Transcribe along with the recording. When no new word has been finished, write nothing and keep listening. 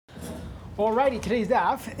Alrighty, today's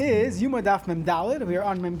daf is Yuma Daf Mem Daled. We are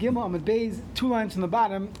on Mem Gimel Amud Beis, 2 lines from the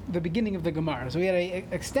bottom, the beginning of the Gemara. So we had an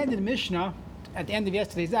extended Mishnah at the end of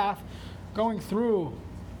yesterday's daf, going through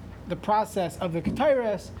the process of the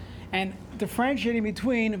Ketairos and differentiating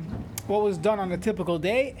between what was done on a typical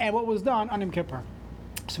day and what was done on Yom Kippur.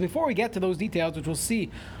 So before we get to those details, which we'll see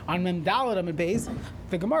on Mem Daled Amud Beis,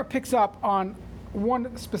 the Gemara picks up on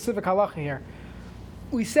one specific halacha here.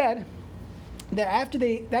 We said that after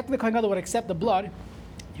the Kohen Gadol would accept the blood,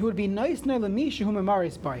 he would be nice lamisha hu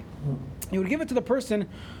memaris by. He would give it to the person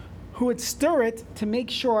who would stir it to make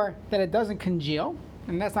sure that it doesn't congeal,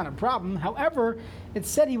 and that's not a problem. However, it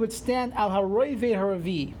said he would stand al haroive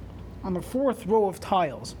haravi, on the fourth row of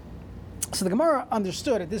tiles. So the Gemara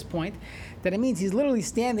understood at this point that it means he's literally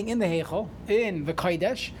standing in the heichal, in the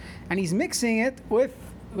kodesh, and he's mixing it with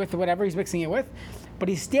whatever he's mixing it with, but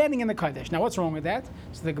he's standing in the kodesh. Now, what's wrong with that?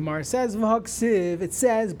 So the Gemara says, "V'haksiv." It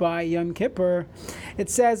says by Yom Kippur, it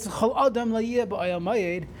says, "Chol adam la'yeh b'ayam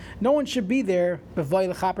mayed." No one should be there b'vay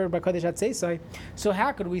l'chaper b'kodesh atzeisai. So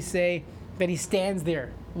how could we say that he stands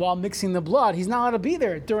there while mixing the blood? He's not allowed to be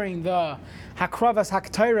there during the hakravas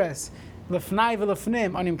haktaires l'fnai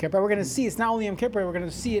v'l'fnim on Yom Kippur. We're going to see it's not only Yom Kippur. We're going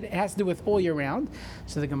to see it has to do with all year round.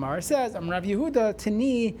 So the Gemara says, "Am Rav Yehuda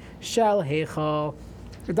tani shel heichal."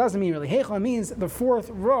 It doesn't mean really heichal. It means the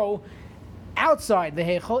fourth row outside the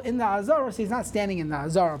heichal in the azara. So he's not standing in the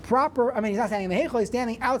azara proper. He's not standing in the heichal. He's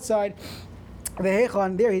standing outside the heichal,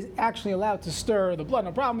 and there he's actually allowed to stir the blood.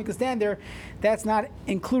 No problem. He can stand there. That's not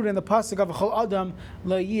included in the pasuk of chol adam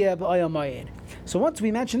la'yeh b'ayam mayed. So once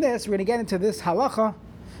we mention this, we're going to get into this halacha,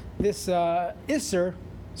 this isser,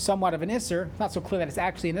 somewhat of an isser. It's not so clear that it's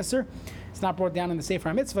actually an isser. It's not brought down in the Sefer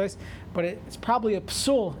HaMitzvahs, but it's probably a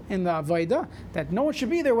psul in the Avodah that no one should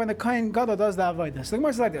be there when the Kohen Gadol does the Avodah. So the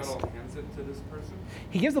Gemara says like this. Hands it to this person?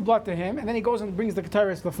 He gives the blood to him, and then he goes and brings the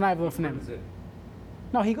Ketairos l'fnai v'l'fnim. What is it?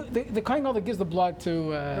 No, the Kohen Gadol gives the blood to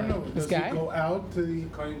this guy. Does he go out to the...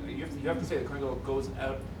 You have to say the Kohen Gadol goes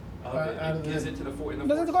out of it and gives it to the four.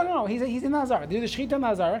 No. He's in the Azara. They do the Shechita in the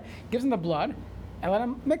Azara, gives him the blood, and let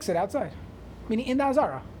him mix it outside. Meaning in the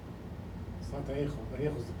Azara. It's not the Eichel. The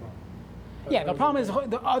Eichel's the problem. Yeah, the problem is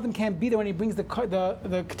the Adam can't be there when he brings the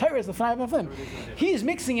Ketairos l'fnai v'l'fnim. He's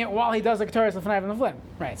mixing it while he does the Ketairos l'fnai v'l'fnim.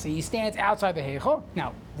 Right, so he stands outside the heichal.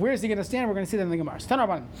 Now, where is he going to stand? We're going to see that in the Gemara.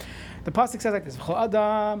 The pasuk says like this: "V'chol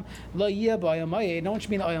adam la'yeh b'ayam mayed." No one should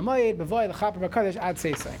be in the ayam mayed. B'vay l'chaper b'kadosh ad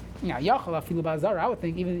seisai. Now, yachal afilu b'azara. I would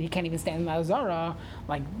think even he can't even stand in the azara,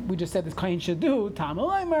 like we just said this kohen should do. Tam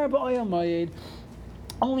alaymer b'ayam mayed.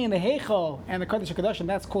 Only in the heichal and the kodesh hakadoshim,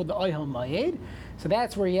 that's called the ayam mayed. So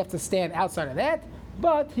that's where you have to stand outside of that.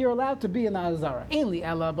 But you're allowed to be in the azara. Ainli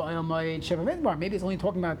ela b'ayam mayed sheva midbar. Maybe it's only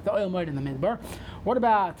talking about the ayam mayed in the midbar. What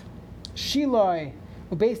about Shiloi,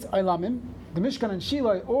 based Eilamim, the Mishkan and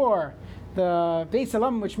Shiloi, or the Beis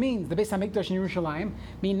Elamim, which means the Beis Hamikdash in Yerushalayim?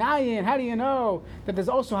 Minayin, how do you know that there's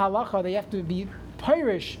also halacha? They have to be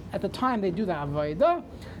Pirish at the time they do the Avodah.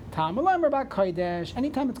 Tam Elamim about Kodesh.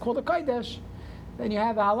 Anytime it's called a Kodesh, then you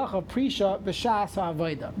have the halacha of Prisha, B'Shas,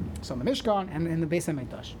 Avodah. So in the Mishkan and in the Beis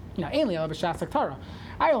Hamikdash. Ainli ela b'Shas Haktara.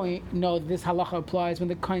 I only know that this halacha applies when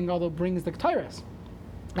the Kohen Gadol brings the Ketairos.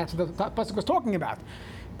 That's what the pasuk was talking about.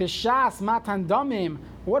 B'Shas Matan Damim.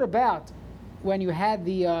 What about when you had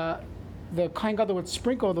the Kohen Gadol would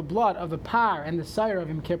sprinkle the blood of the par and the sire of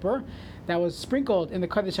Yom Kippur that was sprinkled in the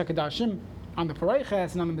Kodesh HaKadoshim on the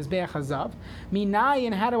Pareiches and on the Mizbeach Hazav?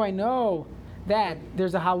 Minayin, how do I know that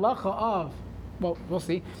there's a halacha of, well, we'll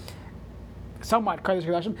see, somewhat Kodesh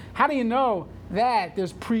HaKadoshim? How do you know that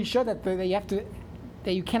there's Prisha,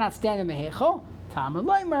 that you cannot stand in the Heichel? Tam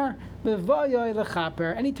Elaymer, B'vayoi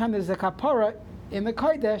L'chaper. Anytime there's a kapara in the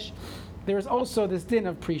Kodesh, there is also this din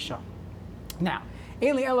of Prisha. Now,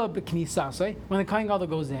 Eli Ela B'Knisasai, when the Kohen Gadol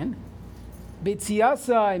goes in,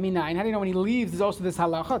 B'Tziasai Minayin, how do you know when he leaves, there's also this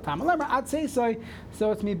halacha, Tam Elaymer Ad Seisai,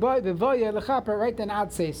 so it's B'vayoi L'chaper, right then Ad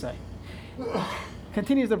Seisai.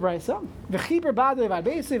 Continues the brayso. V'chiper badei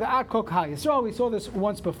v'adbeisei v'ad kol kahal Yisrael. We saw this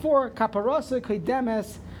once before. Kaparasa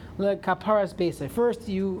kodemes lekaparas beisei. First,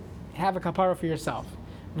 you have a kapara for yourself,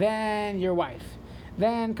 then your wife,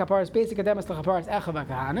 then kaparas beisei kodemes lekaparas echav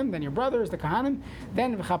v'kahanim. Then your brothers, the kahanim.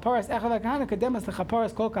 Then v'kaparas echav v'kahanim kodemes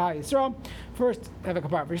lekaparas kol kahal Yisrael. First, have a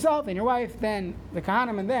kapara for yourself, then your wife, then the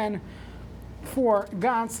kahanim, and then for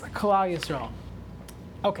gans kalal Yisrael.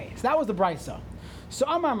 Okay, so that was the brayso. So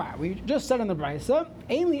Amar, we just said in the Brisa,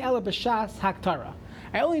 Ainli ela b'shas haktara.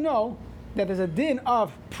 I only know that there's a din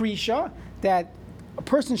of Prisha, that a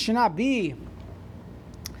person should not be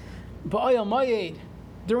ba'ayal mayed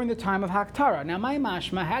during the time of Haktara. Now, my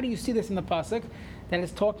mashma, how do you see this in the pasuk that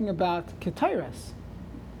is talking about Ketairos?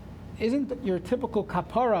 isn't your typical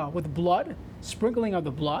kapara with blood, sprinkling of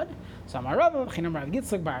the blood? So Amar Rava, V'chinam Rav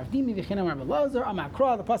Yitzchak bar Avdimi, V'chinam Rav Elazar,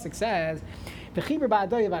 Amakra, the pasuk says, V'chiber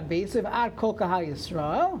ba'adoy ba'ad beisuv ad kol kahal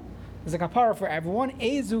Yisrael. There's a kapara for everyone.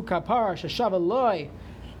 Ezu kapara sheshav eloi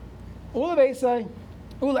ula beisai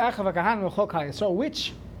ula echav hakahan v'chol kahal Yisrael.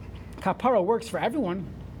 Which kapara works for everyone?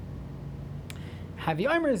 Havi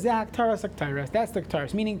Omer zeh haktaras haktaras. That's the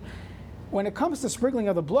haktaras. Meaning, when it comes to sprinkling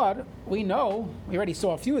of the blood, we already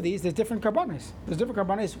saw a few of these, there's different carbonis. There's different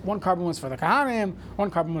carbonis. One carbon was for the kahanim, one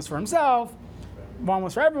carbon was for himself, one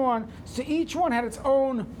was for everyone. So each one had its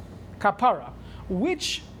own kapara.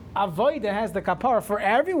 Which avoida has the kapara for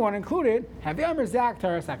everyone included? Havi Omer zeh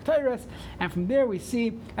haktaras haktaras. And from there we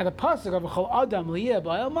see at the pasuk of Chol Adam Liyeh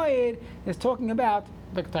Ba'al Mayed is talking about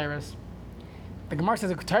the kataris. The Gemara says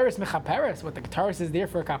the kataris mechaperes. What the kataris is there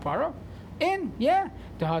for a kapara?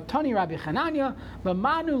 The Hatani Rabbi Chananya,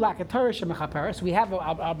 Lamanu la kataris mechaperes. We have.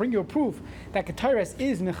 I'll bring you a proof that kataris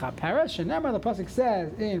is mechaperes. Shenemar, the pasuk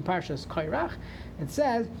says in Parshas Koirach, it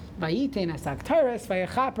says Vayitein as kataris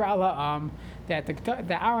vayechaper al ha'am, that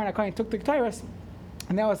the Aaron HaKohen took the kataris.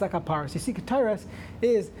 And that was like a paris. You see, kataris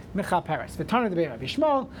is mechaperes. V'tana the Rabbi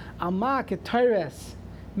Shmuel, Alma kataris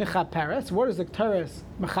mechaperes. What is the kataris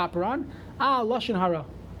mechaperon? Lashon hara.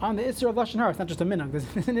 On the Isser of Lashon Hara. It's not just a minhag.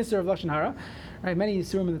 There's an Isser of Lashon Hara. Right? Many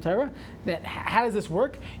Yisurim in the Torah. How does this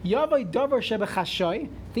work? Yavai davar shebechashoy.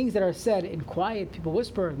 Things that are said in quiet. People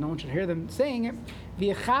whisper. No one should hear them saying it.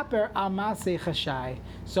 V'yechaper al masei chashai.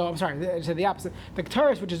 So, I'm sorry. I said the opposite. The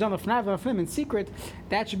ktaris, which is done l'fnai in secret,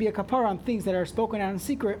 that should be a kapara on things that are spoken out in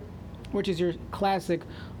secret, which is your classic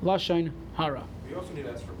Lashon Hara. We also need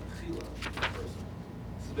to ask for mechila person.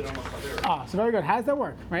 This has been almost clear. So very good. How does that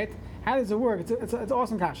work? Right? How does it work? It's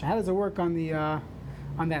awesome kasha. How does it work on the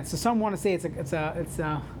on that? So some want to say it's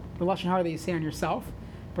the lashon hara that you say on yourself,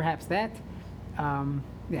 perhaps that.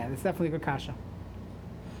 It's definitely a good kasha.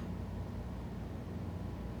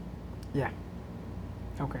 Yeah.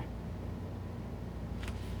 Okay.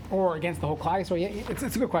 Or against the whole klai. So yeah,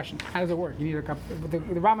 it's a good question. How does it work? You need a couple. The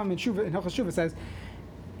Rambam in Hilchos Shuvah says,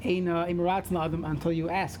 "Ein imaratz adam," until you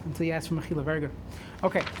ask for mechila. Very good.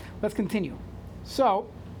 Okay, let's continue. So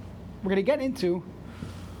we're going to get into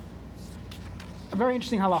a very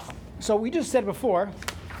interesting halacha. So we just said before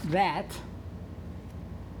that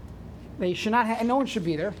they should not have, and no one should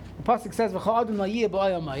be there. The pasuk says, "V'chol adam la'yeh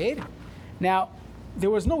b'ayam ma'ed." Now, there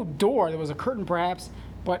was no door; there was a curtain, perhaps,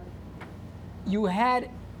 but you had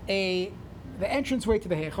the entranceway to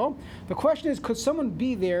the heichal. The question is, could someone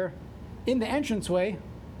be there in the entranceway,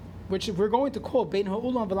 which we're going to call bein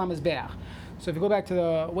ha'ulam v'lam mizbeach? So if you go back to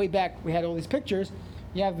the way back, we had all these pictures.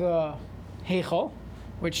 You have the heichal,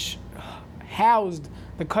 which housed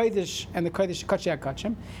the kodesh and the kodesh kachya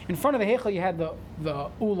kachim. In front of the heichal, you had the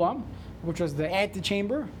ulam, which was the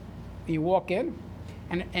antechamber. You walk in,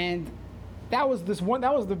 and that was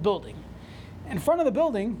the building. In front of the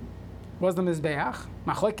building was the mizbeach,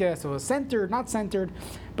 machlekes. So it was centered, not centered,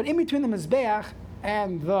 but in between the mizbeach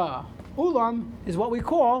and the ulam is what we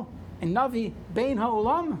call in Navi bein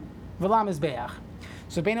ha'ulam v'lam mizbeach.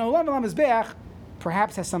 So bein ha'ulam v'lam mizbeach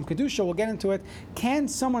perhaps has some kedusha. We'll get into it. Can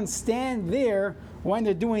someone stand there when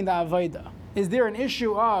they're doing the avodah? Is there an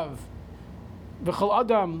issue of v'chol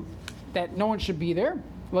adam that no one should be there?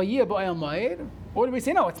 Or do we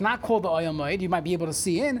say no? It's not called the oyel moed. You might be able to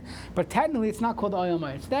see in, but technically it's not called the oyel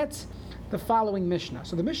moed. So that's the following Mishnah.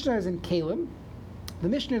 So the Mishnah is in Kalim. The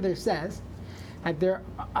Mishnah there says that there.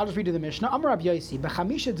 I'll just read you the Mishnah. Amar Rabbi Yosi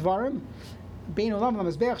b'chamisha dvarim bein olam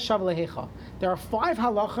v'mizbeach shav lehecha. There are 5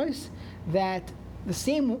 halachos that the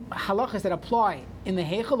same halachas that apply in the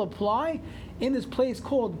heichal apply in this place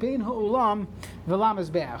called bein ha'ulam v'lam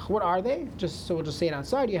mizbeach. What are they? We'll just say it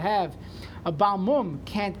outside. You have a Baal Mum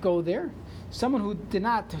can't go there. Someone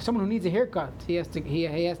who needs a haircut, he has to take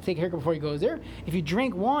a haircut before he goes there. If you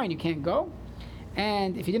drink wine, you can't go.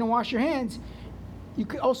 And if you didn't wash your hands, you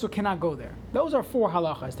also cannot go there. Those are 4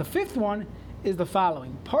 halachas. The 5th one is the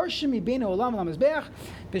following. Parshim mibena olam lamizbeach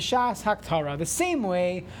b'shas haktara. The same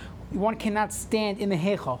way one cannot stand in the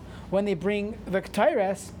heichal. When they bring the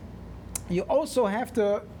ketores, you also have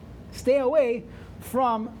to stay away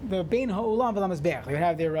from the bein ha'ulam v'lam mizbeach. You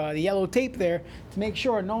have their the yellow tape there to make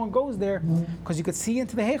sure no one goes there, because you could see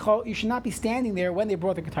into the heichal. You should not be standing there when they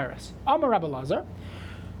brought the ketores. Amar Rabbi Lazar,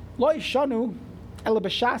 lo yishanu ela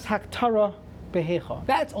b'shas haktara beheichal.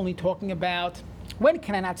 That's only talking about when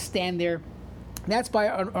can I not stand there. That's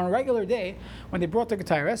on a regular day when they brought the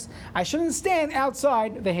ketores. I shouldn't stand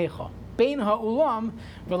outside the heichal. Bein ha'ulam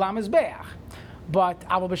v'lam mizbeach. But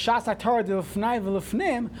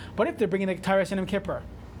if they're bringing the ketores in Yom Kippur,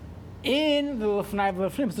 in the Lefnai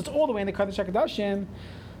V'Lefnim, so it's all the way in the Kodesh HaKodashim,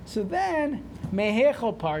 So then,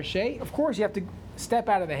 mehechol parshe. Of course, you have to step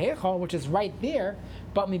out of the hechol, which is right there.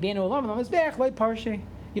 But mibeinu olam v'lamizbeach loy parshe.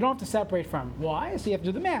 You don't have to separate from. Why? So you have to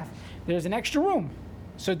do the math. There's an extra room.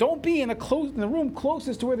 So don't be in the room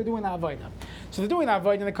closest to where they're doing the avodah. So if they're doing the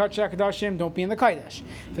avodah in the Kodesh HaKadoshim, don't be in the Kodesh.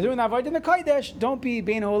 If they're doing the avodah in the Kodesh, don't be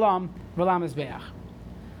bein olam v'lamizbeach.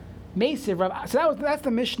 Meisiv. So that's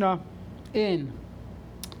the Mishnah in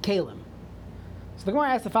Kalim. So the Gemara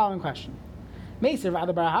asks the following question. Meisiv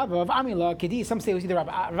Rabbi Bar Hava of Amila Kedi. Some say it was either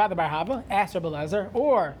Rabbi Bar Hava, asked Rabbi Lezer,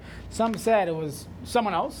 or some said it was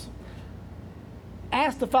someone else.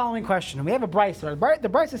 Asked the following question, and we have a brisa. The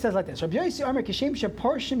brisa says like this: Rabbi Yossi Omer Kishem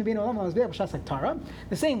Sheparshim Bein Olam V'Lamizbeach B'Shas Haktara.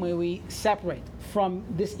 The same way we separate from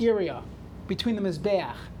this area between the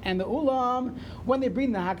mizbeach and the ulam when they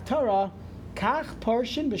bring the haktara. Kach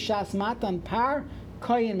Parshin B'Shas Matan Par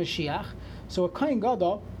Koyin Mashiach. So a Koyin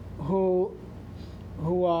Gadol who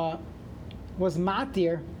was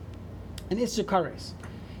matir in Isser Kares.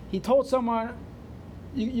 He told someone,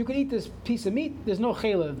 you can eat this piece of meat, there's no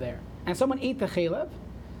chalev there. And someone ate the chalev,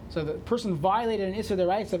 so the person violated an Isser the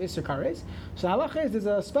rights of Isser Kares. So the halacha is there's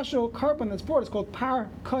a special carbon that's brought, it's called Par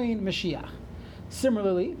Koyin Mashiach.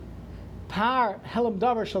 Similarly, Par Helam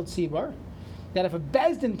Davar Shal Tzibar, that if a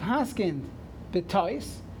Bezdin Paskind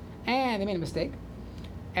B'Tois, and they made a mistake,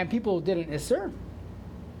 and people did an Isser,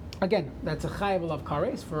 again, that's a chayav of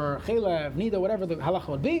kares for chelev, nida, whatever the halacha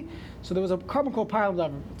would be. So there was a carbon called Par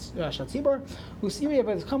Helam Davar Shal Tzibar, whose area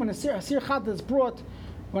is common a sir chat that's brought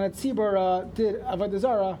when a tzibur did avodah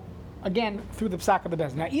zarah, again through the psak of the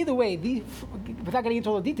bezin. Now, either way, without getting into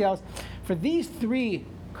all the details, for these three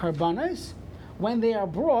karbanos, when they are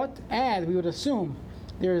brought, and we would assume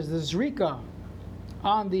there is the zrika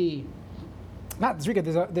on the, not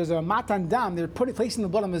zrika, there's a matan dam. They're placing the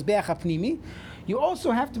blood on mizbeach hapnimi. You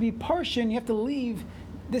also have to be parshin. You have to leave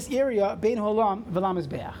this area bein holam v'lam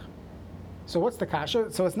mizbeach. So what's the kasha?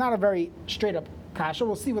 So it's not a very straight up kasha.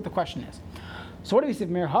 We'll see what the question is. So what do we say?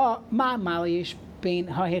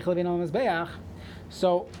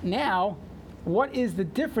 So now, what is the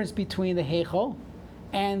difference between the heichel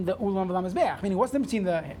and the ulam v'lam mizbeach? Meaning, what's the difference between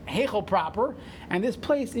the heichel proper and this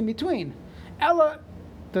place in between? Ella,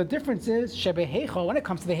 the difference is shebe heichel. When it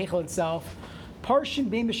comes to the heichel itself, parshin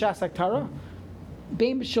bein b'shas haktara,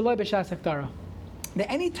 bein b'shaloi b'shas haktara. That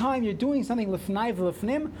any time you're doing something lifnai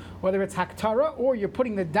v'lifnim, whether it's haktara or you're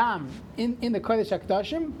putting the dam in the kodesh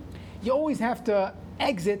hakdashim, you always have to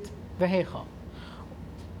exit the heichal.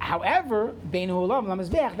 However, bein hulam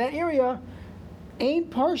lamizbeach, that area ain't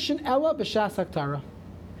parshin ella b'shas haktara.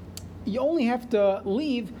 You only have to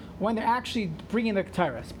leave when they're actually bringing the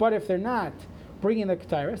k'tairas. But if they're not bringing the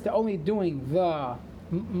k'tairas, they're only doing the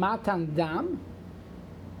matan dam,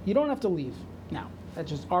 you don't have to leave. Now, that's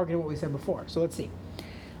just arguing what we said before. So let's see.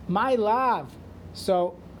 My love.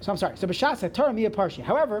 So I'm sorry. So b'shas haktara miya parshi.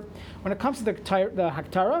 However, when it comes to the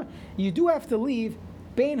haktara, you do have to leave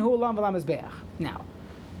bein hulam v'lam mizbeach. Now,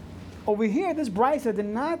 over here, this brisa did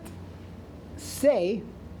not say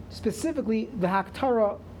specifically the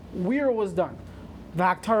haktara where it was done. The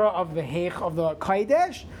haktara of the heich of the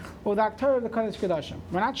kodesh or the haktara of the kodesh kodashim.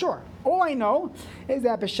 We're not sure. All I know is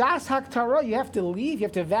that b'shas haktara you have to leave, you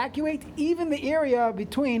have to evacuate even the area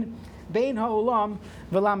between bein ha'olam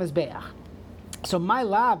v'lam mizbeach. So my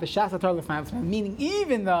lab, b'shas haktara l'fnei, meaning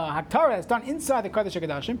even the haktara that's done inside the kodesh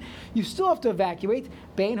kodashim, you still have to evacuate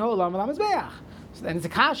bein ha'olam v'lam mizbeach. And it's a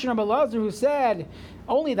kasher Rabbi Lezer who said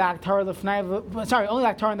only the haktara only the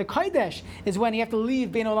haktara in the kodesh is when you have to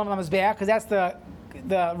leave bein ha'olam v'lam mizbeach, because that's the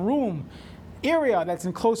room area that's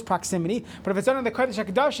in close proximity. But if it's under the Kodesh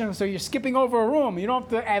HaKadoshim, so you're skipping over a room, you don't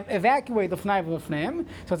have to evacuate the Fnai v'Lefneim.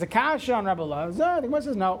 So it's a kasha on Rabbi Lezer. The Gemara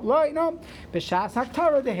says no, b'shas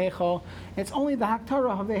haktara de heichel. It's only the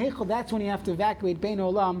haktara of the heichel. That's when you have to evacuate bein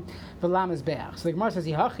olam v'lam mizbeach. So the Gemara says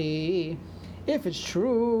yihachi. If it's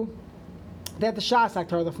true that the shas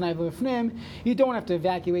haktara the Fnai v'Lefneim, you don't have to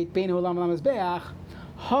evacuate bein olam v'lam mizbeach.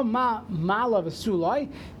 Hama mala v'sulai.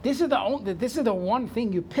 This is the one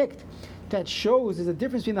thing you picked that shows there's a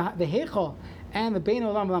difference between the heichal and the bein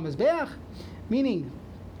olam v'lam mizbeach, meaning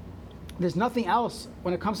there's nothing else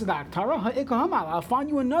when it comes to the haktara. Ha'ikah hamal. I'll find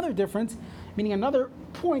you another difference, meaning another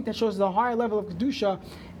point that shows the higher level of kedusha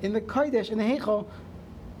in the kodesh and the heichal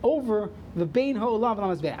over the bein ha'olam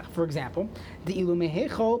v'lam mizbeach. For example, the ilume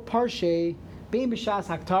heichal parshe bein b'shas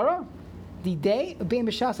haktara. The day bein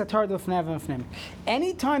b'shas haktara l'fnei v'lefneim.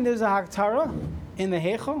 Anytime there's a haktara in the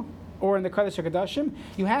heichal or in the Kodesh HaKadoshim,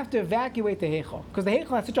 you have to evacuate the heichal, because the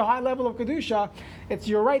heichal has such a high level of kedusha.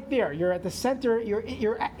 You're right there. You're at the center. You're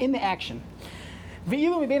in the action.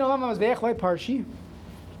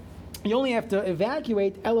 you only have to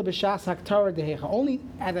evacuate ela b'shas haktara dehecha, only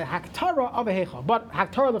at the haktara of a hecha. But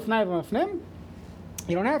haktara lefnai v'lefnim,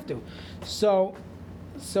 you don't have to. So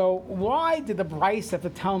why did the Bryce have to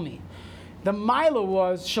tell me? The Mila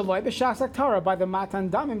was shaloi b'shas haktara by the matan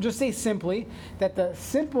damim. Just say simply that the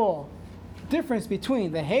simple difference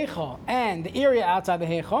between the hecha and the area outside the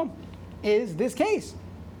hecha is this case.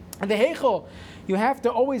 And the hecha, you have to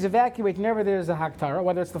always evacuate whenever there's a haktara,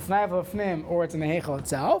 whether it's the fnai v'lefnim or it's in the hecha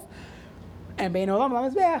itself. And bein olam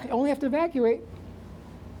lamazbeach, you only have to evacuate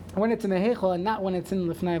when it's in the heichal and not when it's in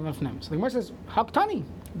the fnai v'lefnim. So the Gemara says, haktani.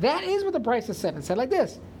 That is what the price has said. It said like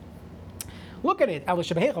this. Look at it.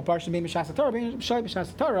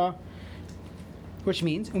 Which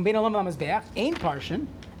means, bein olam lamazbeach, ain't parshin,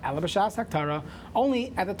 ala b'shas haktara,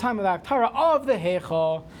 only at the time of the haktara of the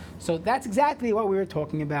heichal. So that's exactly what we were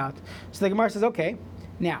talking about. So the Gemara says, okay,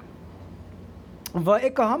 now,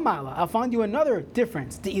 I'll find you another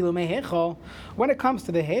difference. When it comes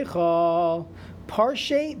to the heichal,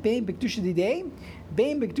 parshe bein b'kedusha didei,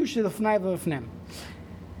 bein b'kedusha l'fnai v'lefnim.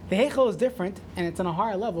 The heichal is different, and it's on a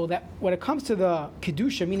higher level. That when it comes to the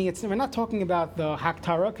kedusha, meaning we're not talking about the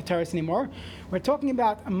haktara, kataris anymore. We're talking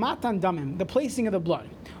about matan damim, the placing of the blood.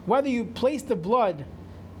 Whether you place the blood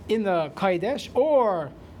in the kaidesh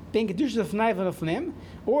or being kedusha l'fnai v'lefnim,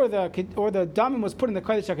 or the damim was put in the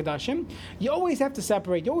kodesh hakadashim, you always have to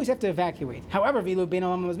separate. You always have to evacuate. However, vilu bein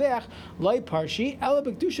olam mizbeach loy parshi ela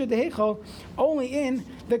b'kedusha dehechol, only in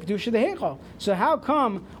the kedusha dehechol. So how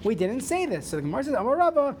come we didn't say this? So the Gemara says, Amar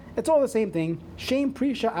Rava, it's all the same thing. Shem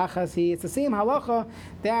prisha achasi. It's the same halacha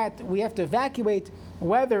that we have to evacuate,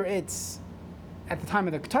 whether it's at the time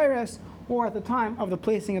of the ketores or at the time of the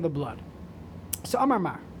placing of the blood. So Amar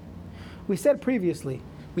Mar, we said previously.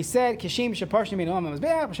 We said kishim sheparshim bein olam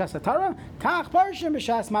lamazbeach b'shas hatara kach parshim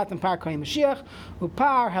b'shas matan par kohen Mashiach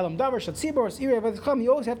upar helam davar shatzibor sirei v'tzcham.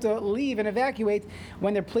 You always have to leave and evacuate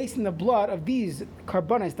when they're placing the blood of these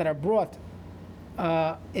karbonos that are brought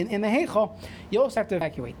in the heichal. You also have to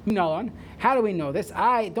evacuate. How do we know this?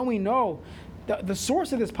 Don't we know the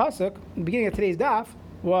source of this pasuk, the beginning of today's daf,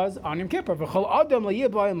 was on Yom Kippur. V'chol adam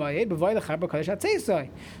la'yibay ma'ed b'vay l'chaber kodesh hatzeisai.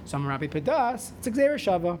 Some Rabbi Pedas, it's Gzeira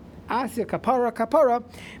Shava. Asya kapara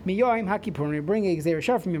miyoim hakippur. We bring a Gzeira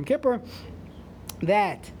Shava from Yom Kippur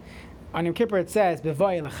that on Yom Kippur it says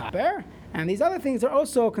b'vay l'chaber, and these other things are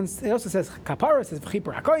also. It also says kapara, it says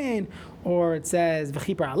v'chipur hakoyin, or it says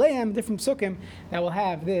v'chipur aleim. Different psukim that will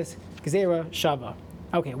have this Gzeira Shava.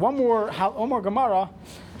 Okay, one more Gemara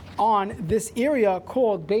on this area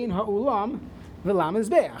called Bein Ha'ulam V'lam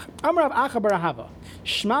Mizbeach. Amrav Acha bar Ahava.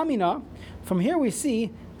 Shma mina. From here we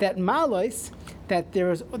see that malos, that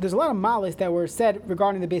there's a lot of malos that were said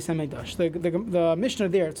regarding the Beis Hamikdash. The Mishnah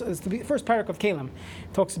there, it's the first parak of Kalim,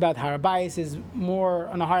 talks about Har HaBayis is more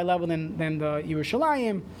on a higher level than the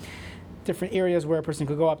Yerushalayim. Different areas where a person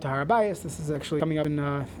could go up to Har HaBayis. This is actually coming up in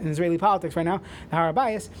Israeli politics right now. The Har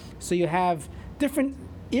HaBayis. So you have different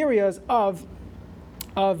areas of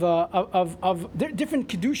different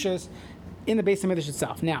kedushas in the Beis Hamikdash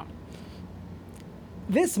itself. Now,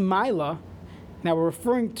 this Maila, now we're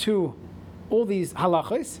referring to all these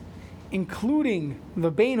halachos, including the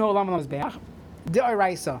Bein Ha'olam Lamazbeach,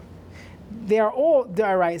 De'araisa. They are all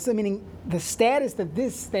De'araisa, meaning the status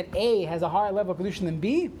that A has a higher level of kedusha than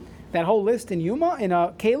B, that whole list in Yuma, in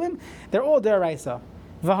Kalim, they're all De'araisa.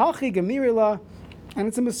 V'hachi Gemirila, and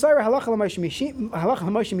it's a Messiah halacha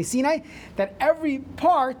l'Moshe Misinai, that every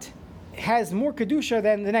part has more kedusha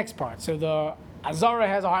than the next part. So the Azara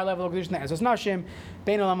has a higher level of kedusha than Ezos Nashim.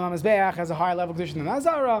 Bein Olam Lamazbeach has a higher level of kedusha than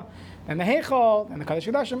Azara, and the Heichal, and the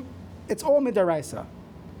Kadosh Kodashim. It's all midaraisa.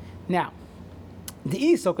 Now, the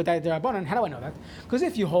Iso Kodai Derabanan. How do I know that? Because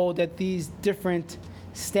if you hold that these different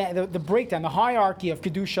the breakdown, the hierarchy of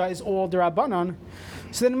kedusha is all derabanan,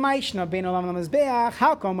 so then Maishna Bein Olam Lamazbeach.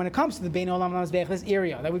 How come when it comes to the Bein Olam Lamazbeach, this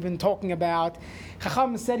area that we've been talking about,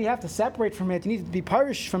 Chacham said you have to separate from it, you need to be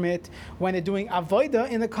parish from it when they're doing avodah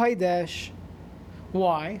in the Kodesh.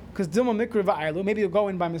 Why? Because Dilma Mikra Va'aylu, maybe you'll go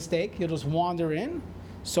in by mistake, you'll just wander in.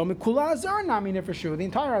 So Mikula Azar Nami Nefreshu. The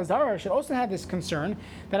entire Azara should also have this concern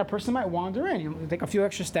that a person might wander in. You'll take a few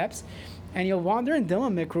extra steps and you'll wander in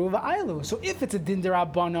Dilma Mikra Va'aylu. So if it's a Din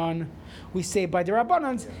Derabanan, we say by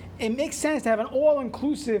Derabanans, it makes sense to have an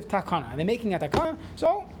all-inclusive takana. They're making a takana,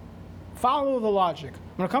 so follow the logic.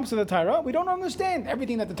 When it comes to the Torah, we don't understand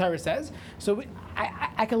everything that the Torah says. So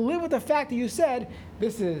I can live with the fact that you said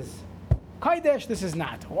this is Kaidesh, this is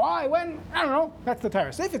not. Why? When? I don't know. That's the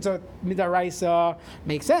Torah. So if it's a Midaraisa,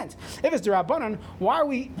 makes sense. If it's Derabanan, why are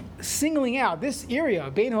we singling out this area,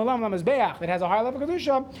 Bein Holam Lamazbeach, that has a higher level of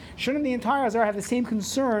Kedusha? Shouldn't the entire Azara have the same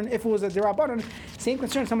concern if it was a Derabanan? Same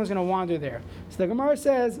concern, someone's going to wander there. So the Gemara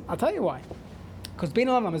says, I'll tell you why. Because Bein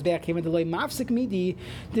Holam Lamazbeach came into Loi Mafsik Midi,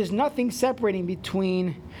 there's nothing separating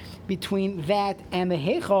between that and the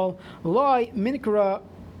Heichal, Loi Minikra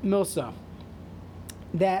Milsa.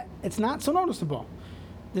 That it's not so noticeable.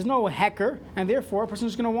 There's no hecker, and therefore a person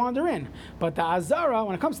is going to wander in. But the Azara,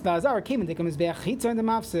 when it comes to the Azara, came into Mizbeach Chitza and the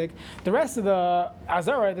Mafsik. The rest of the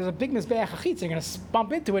Azara, there's a big Mizbeach Chitza. You're going to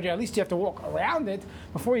bump into it, or at least you have to walk around it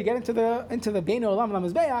before you get into the Bein Olam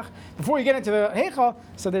Mizbeach, before you get into the Heichal.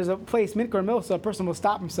 So there's a place, Minkar Milsa, a person will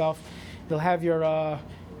stop himself. You'll have your what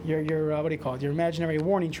do you call it? Your imaginary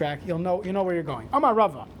warning track. You know where you're going. Amar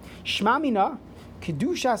Rava, Shma Mina,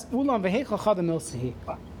 Kedushas Ulam Vehechal Chadam Milsihi.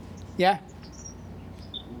 Yeah.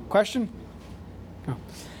 Question? No.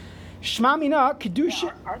 Shma Mina,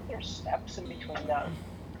 Kedusha. Aren't there steps in between the?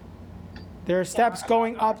 There are steps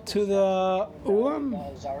going up to the Ulam.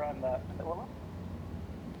 The Zara and the Ulam.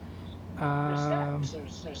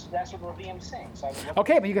 There's steps. That's what Ravim saying. So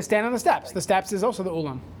Okay, but you can stand on the steps. The steps is also the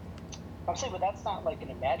Ulam. I'm saying, but that's not like an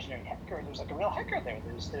imaginary hecker. There's like a real hecker there.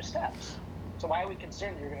 There's steps. So why are we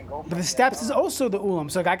concerned that you're going to go? But the steps is also the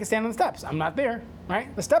Ulam, so a guy can stand on the steps. I'm not there,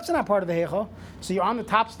 right? The steps are not part of the Heichel, so you're on the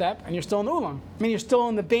top step and you're still in the Ulam. I mean, you're still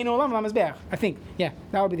in the Bein Olam Lamazbeach. I think, yeah,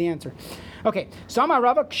 that would be the answer. Okay, so Amar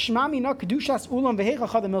Rava Shma Mina Kedushas Ulam Vehechal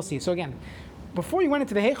Chadam Milsi. So again, before you went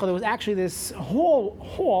into the Heichel, there was actually this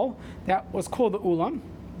hall that was called the Ulam.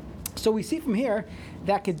 So we see from here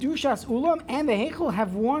that Kedushas Ulam and the Heichel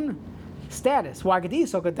have one status. If you want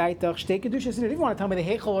to tell me the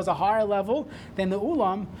Heichel was a higher level than the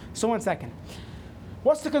Ulam, so 1 second.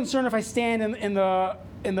 What's the concern if I stand in the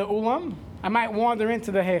Ulam? I might wander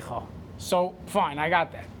into the Heichel. So fine, I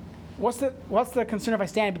got that. What's the concern if I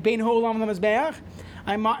stand Bein Ulam and Mizbeach?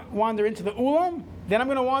 I might wander into the Ulam. Then I'm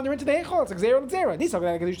going to wander into the Heichel. It's like Zera. These are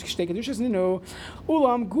Kedushas Ninu.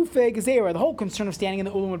 Ulam, Gufe, Gezerah. The whole concern of standing in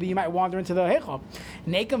the Ulam would be you might wander into the Heichel.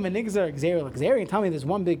 Nekam v'nigzer, Gezerah, and tell me there's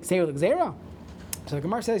one big Gezerah. So the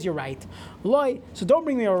Gemara says you're right. Loi, so don't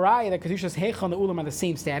bring me a raya that Kedushas Heichel and the Ulam are the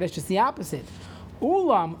same status, just the opposite.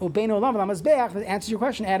 Ulam, Ubein Olam, Lamazbeach, that answers your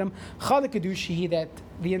question, Adam. Chada Kedushi, that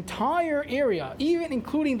the entire area, even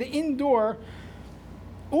including the indoor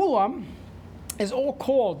Ulam, is all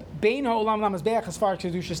called Bein Ha'olam Lamazbeach as far as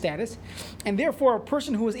Kedusha status, and therefore a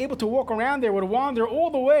person who is able to walk around there would wander all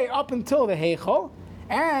the way up until the Heichel,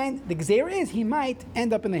 and the Gzeir is he might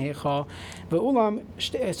end up in the Heichel. So Ulam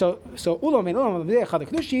and Ulam Lamazbeach the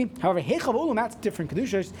Kedushi. However, Heichel Ulam, that's different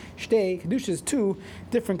Kedushas. Shtei Kedushas, two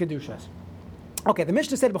different Kedushas. Okay, the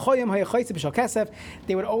Mishnah said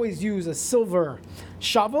they would always use a silver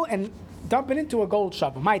shovel and dump it into a gold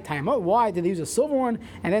shovel. My time. Why did they use a silver one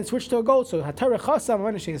and then switch to a gold? So Hatara Chasam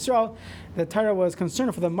Yisrael, the Torah was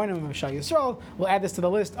concerned for the minimum of Shal Yisrael. We'll add this to the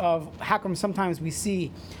list of how come sometimes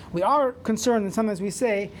we are concerned and sometimes we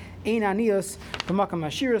say Ein Anius B'Makam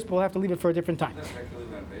Ashiris, but we'll have to leave it for a different time.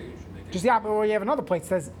 Just the opposite, or you have another place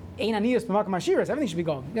that says Ein Anius B'Makam Ashiris. Everything should be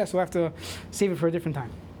gold. Yes, we'll have to save it for a different time.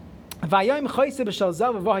 So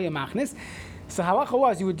halacha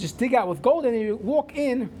was you would just dig out with gold and you would walk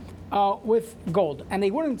in with gold, and they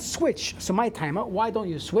wouldn't switch. So my timer, why don't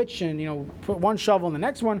you switch and put one shovel in the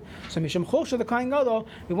next one? So Misham Chosha the Kohen Gadol,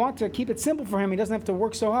 we want to keep it simple for him. He doesn't have to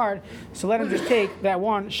work so hard. So let him just take that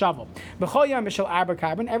one shovel.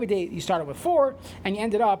 Every day you started with 4, and you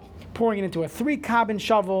ended up pouring it into a 3-carbon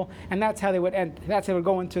shovel, and that's how they would end. That's how they would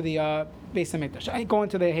go into the Beis Hamikdash. Go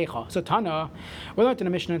into the Heichal. So Tana, we learned in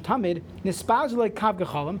the Mishnah in Tamid, Nispazulei kav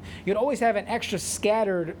gechalim. You'd always have an extra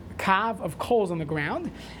scattered kav of coals on the ground,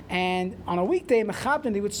 and on a weekday,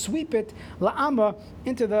 mechabden, they would sweep it la'amba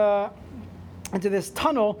into this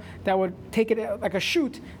tunnel that would take it like a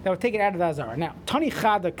chute that would take it out of the Azara. Now, Tani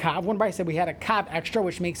Chad the Kav, one by said we had a Kav extra,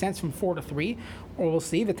 which makes sense from 4 to 3, or we'll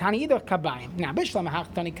see. The Tani Idach Kabayim. Now, Bishlam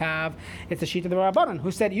Hach Tani Kav, it's the sheet of the Rabbanan,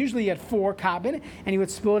 who said usually you had 4 Kavin, and he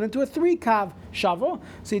would spill it into a 3 Kav shovel.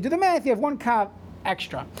 So you do the math, you have 1 Kav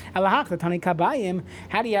extra. Alahach the Tani Kabayim,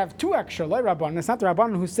 how do you have 2 extra? Like Rabbanan, it's not the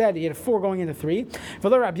Rabbanan who said he had 4 going into 3. For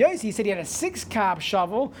the Rabbi Yossi, he said he had a 6 Kav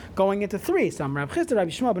shovel going into 3. Some Rabbi Chisda,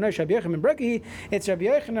 Rabbi Shmuel, B'nai Rabbi Yochanan ben Breki, it's Rabbi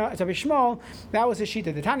Yochanan, it's Rabbi Shmuel, that was his sheet.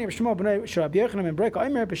 The Tani Rabbi Shmuel, B'nai Rabbi Yochanan ben Breki,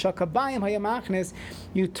 Omer, B'shal Kabayim Hayamachnes,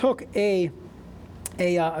 you took a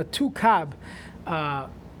 2 Kav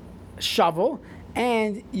shovel,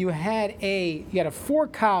 and you had a 4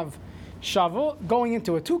 Kav shovel going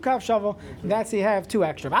into a 2-kav shovel. That's you have 2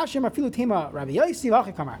 extra. Ashim afilu tema Rabbi Yossi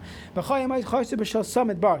v'achi kamar. B'chayim chaysu b'shel sa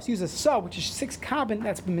midbaris. Use a sa, which is 6 kav,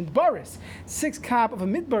 that's midbaris. 6 kav of a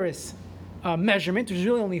midbaris measurement, which is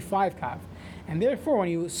really only 5 kav. And therefore, when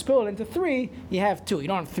you spill it into 3, you have 2. You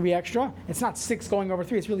don't have 3 extra. It's not 6 going over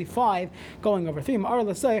 3. It's really 5 going over 3. Ma'ar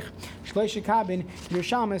l'seich shleisha kabin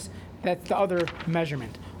Yerushalmis. That's the other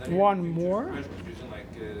measurement. One more.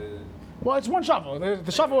 Well, it's 1 shovel.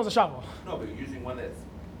 The shovel was a shovel. No, but you're using one that's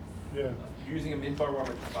Yeah. using a midbar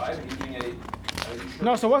warmer 5 and using a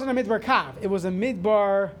No, so it wasn't a midbar kav. It was a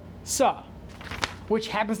midbar sa, which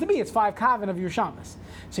happens to be it's 5 kavin of Yerushalmis.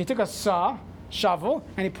 So he took a sa shovel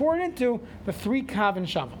and he poured it into the 3 kavin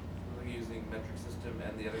shovel. using metric system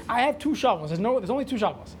and the other. I have 2 shovels. There's only 2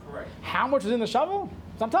 shovels. Correct. How much was in the shovel?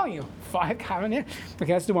 So I'm telling you, 5 kavin here.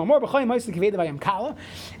 Okay, let's do one more.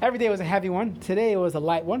 Every day was a heavy one. Today it was a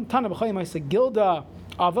light one. Tana gilda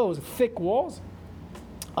avo was thick walls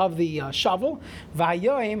of the shovel.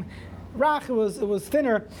 Vayoim rach it was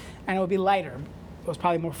thinner and it would be lighter. It was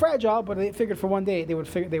probably more fragile, but they figured for one day they would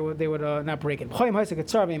not break it.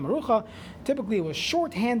 Typically it was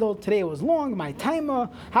short handled. Today it was long. My timer.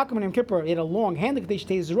 How come in Yom Kippur it had a long handle? He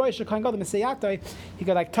could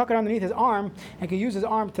like tuck it underneath his arm and could use his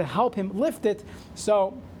arm to help him lift it.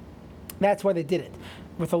 So that's why they did it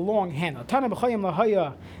with a long handle. There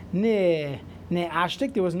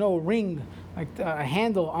was no ring, like a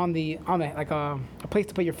handle on the like a place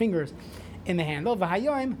to put your fingers in the handle.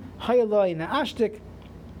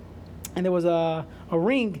 And there was a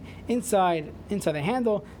ring inside the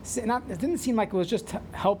handle. It didn't seem like it was just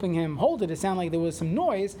helping him hold it. It sounded like there was some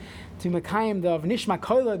noise to Mekayim the Nishma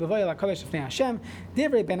Koiloi B'Voyel HaKadosh L'Fnei Hashem.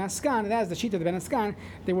 Divrei Ben Askan, and that's the sheet of the Ben Askan.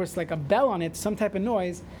 There was like a bell on it, some type of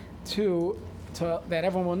noise to that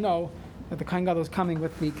everyone will know that the Kohen Gadol was coming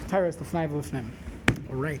with the Keteris L'Fnei V'Lifnim.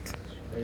 All right.